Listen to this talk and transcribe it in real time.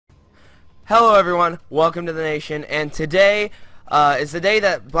Hello everyone, welcome to the nation, and today is the day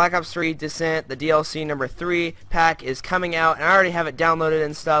that Black Ops 3 Descent, the DLC number 3 pack is coming out, and I already have it downloaded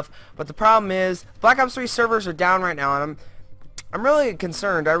and stuff, but the problem is Black Ops 3 servers are down right now, and I'm really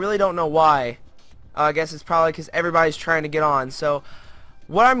concerned. I really don't know why. I guess it's probably because everybody's trying to get on. So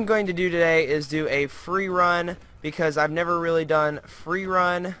what I'm going to do today is do a free run, because I've never really done free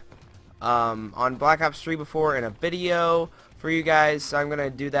run on Black Ops 3 before in a video for you guys, so I'm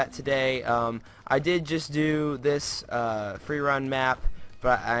gonna do that today. I did just do this free run map,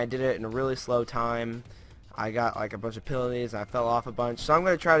 but I did it in a really slow time. I got like a bunch of penalties, I fell off a bunch, so I'm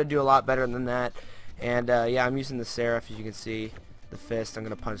gonna try to do a lot better than that. And yeah, I'm using the Seraph, as you can see, the fist. I'm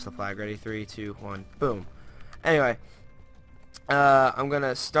gonna punch the flag. Ready? 3, 2, 1, boom. Anyway, I'm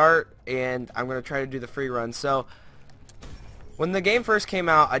gonna start, and I'm gonna try to do the free run. So when the game first came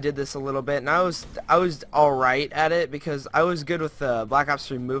out, I did this a little bit, and I was alright at it because I was good with the Black Ops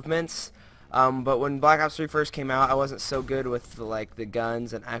 3 movements. But when Black Ops 3 first came out, I wasn't so good with the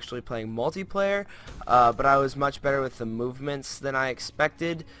guns and actually playing multiplayer. But I was much better with the movements than I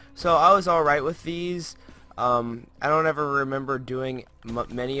expected. So I was alright with these. I don't ever remember doing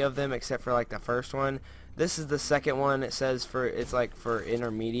many of them except for like the first one. This is the second one. It says it's like for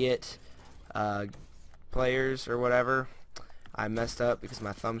intermediate players or whatever. I messed up because of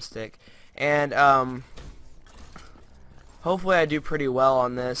my thumbstick, and hopefully I do pretty well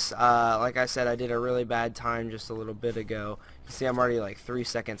on this. Like I said, I did a really bad time just a little bit ago. You can see I'm already like 3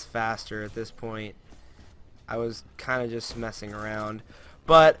 seconds faster at this point. I was kind of just messing around,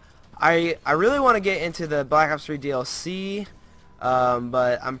 but I really want to get into the Black Ops 3 DLC,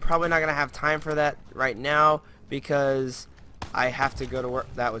 but I'm probably not gonna have time for that right now because I have to go to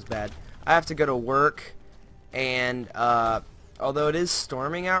work. That was bad. I have to go to work, and although it is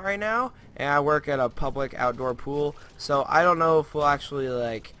storming out right now, and I work at a public outdoor pool, so I don't know if we'll actually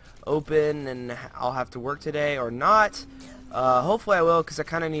like open and I'll have to work today or not. Hopefully I will, because I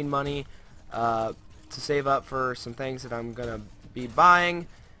kind of need money to save up for some things that I'm gonna be buying,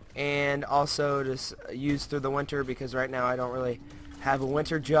 and also just use through the winter, because right now I don't really have a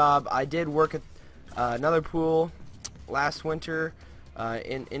winter job. I did work at another pool last winter,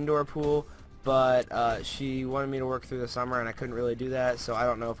 indoor pool, but she wanted me to work through the summer, and I couldn't really do that, so I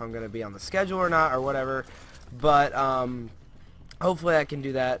don't know if I'm going to be on the schedule or not or whatever, but hopefully I can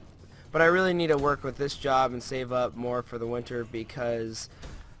do that. But I really need to work with this job and save up more for the winter, because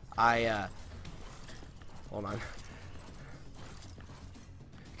hold on,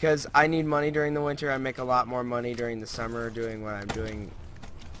 because I need money during the winter. I make a lot more money during the summer doing what I'm doing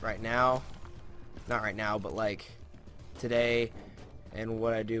right now. Not right now, but like today, and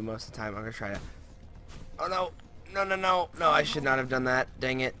what I do most of the time. I'm gonna try to. Oh no! No! I should not have done that.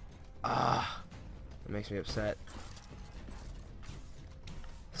 Dang it! It makes me upset.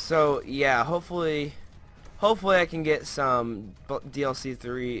 So yeah, hopefully I can get some DLC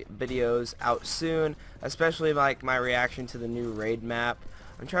 3 videos out soon, especially like my reaction to the new raid map.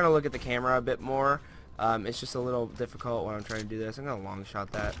 I'm trying to look at the camera a bit more. It's just a little difficult when I'm trying to do this. I'm gonna long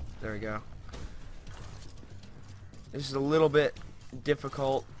shot that. There we go. It's just a little bit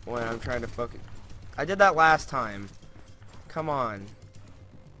difficult when I'm trying to focus. I did that last time. Come on.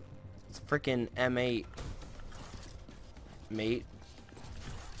 It's freaking M8, mate.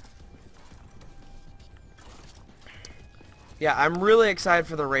 Yeah, I'm really excited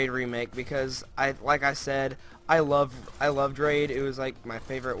for the Raid remake, because like I said, I loved Raid. It was like my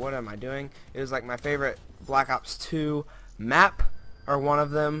favorite. What am I doing? It was like my favorite Black Ops 2 map, or one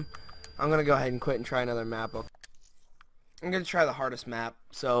of them. I'm gonna go ahead and quit and try another map. Okay. I'm going to try the hardest map,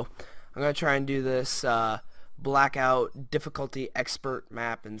 so I'm going to try and do this Blackout difficulty expert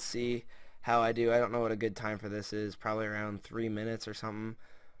map and see how I do. I don't know what a good time for this is, probably around 3 minutes or something,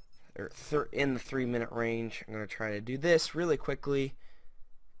 or in the 3-minute range. I'm going to try to do this really quickly,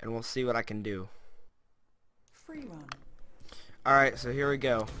 and we'll see what I can do. Free run. Alright, so here we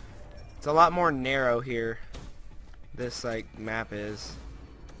go. It's a lot more narrow here, this like map is.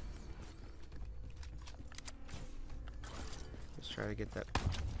 Try to get that.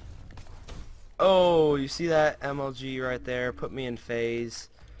 Oh, you see that MLG right there? Put me in phase.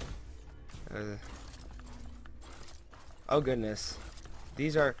 Oh goodness,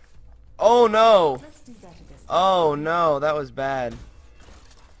 these are. Oh no! Oh no, that was bad.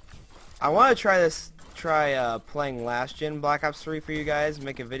 I want to try playing last gen Black Ops 3 for you guys.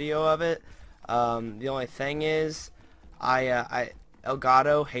 Make a video of it. The only thing is,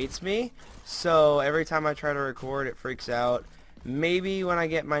 Elgato hates me, so every time I try to record, it freaks out. Maybe when I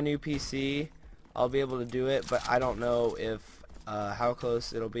get my new PC, I'll be able to do it, but I don't know if how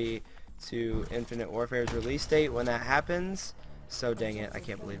close it'll be to Infinite Warfare's release date when that happens. So dang it, I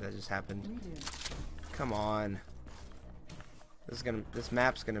can't believe that just happened. Redo. Come on. This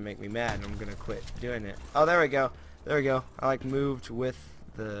map's gonna make me mad and I'm gonna quit doing it. Oh, there we go. There we go. I like moved with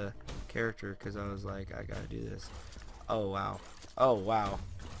the character because I was like, I gotta do this. Oh wow. Oh wow.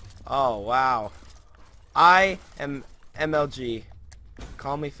 Oh wow. I am MLG.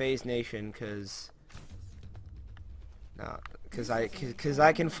 Call me FaZe Nation cause I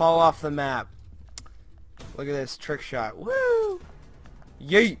can fall off the map. Look at this trick shot. Woo!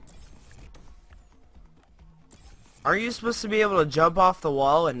 Yeet! Are you supposed to be able to jump off the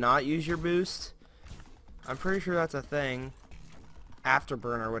wall and not use your boost? I'm pretty sure that's a thing.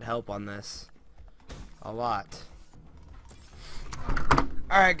 Afterburner would help on this. A lot.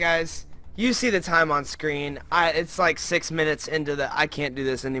 Alright guys, you see the time on screen. It's like 6 minutes into the I can't do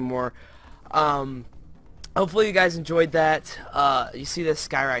this anymore. Hopefully you guys enjoyed that. You see this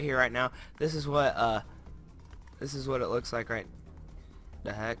sky right here right now. This is what it looks like right.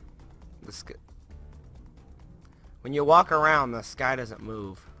 The heck? The sky. When you walk around, the sky doesn't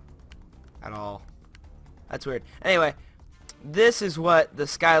move at all. That's weird. Anyway, this is what the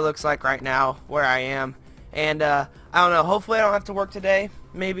sky looks like right now where I am. And I don't know, hopefully I don't have to work today,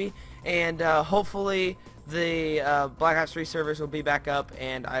 maybe. And hopefully the Black Ops 3 servers will be back up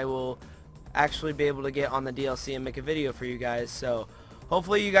and I will actually be able to get on the DLC and make a video for you guys. So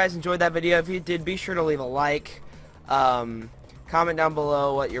hopefully you guys enjoyed that video. If you did, be sure to leave a like. Comment down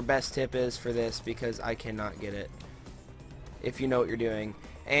below what your best tip is for this because I cannot get it. If you know what you're doing.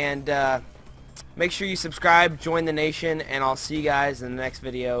 And make sure you subscribe, join the nation, and I'll see you guys in the next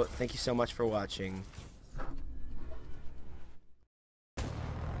video. Thank you so much for watching.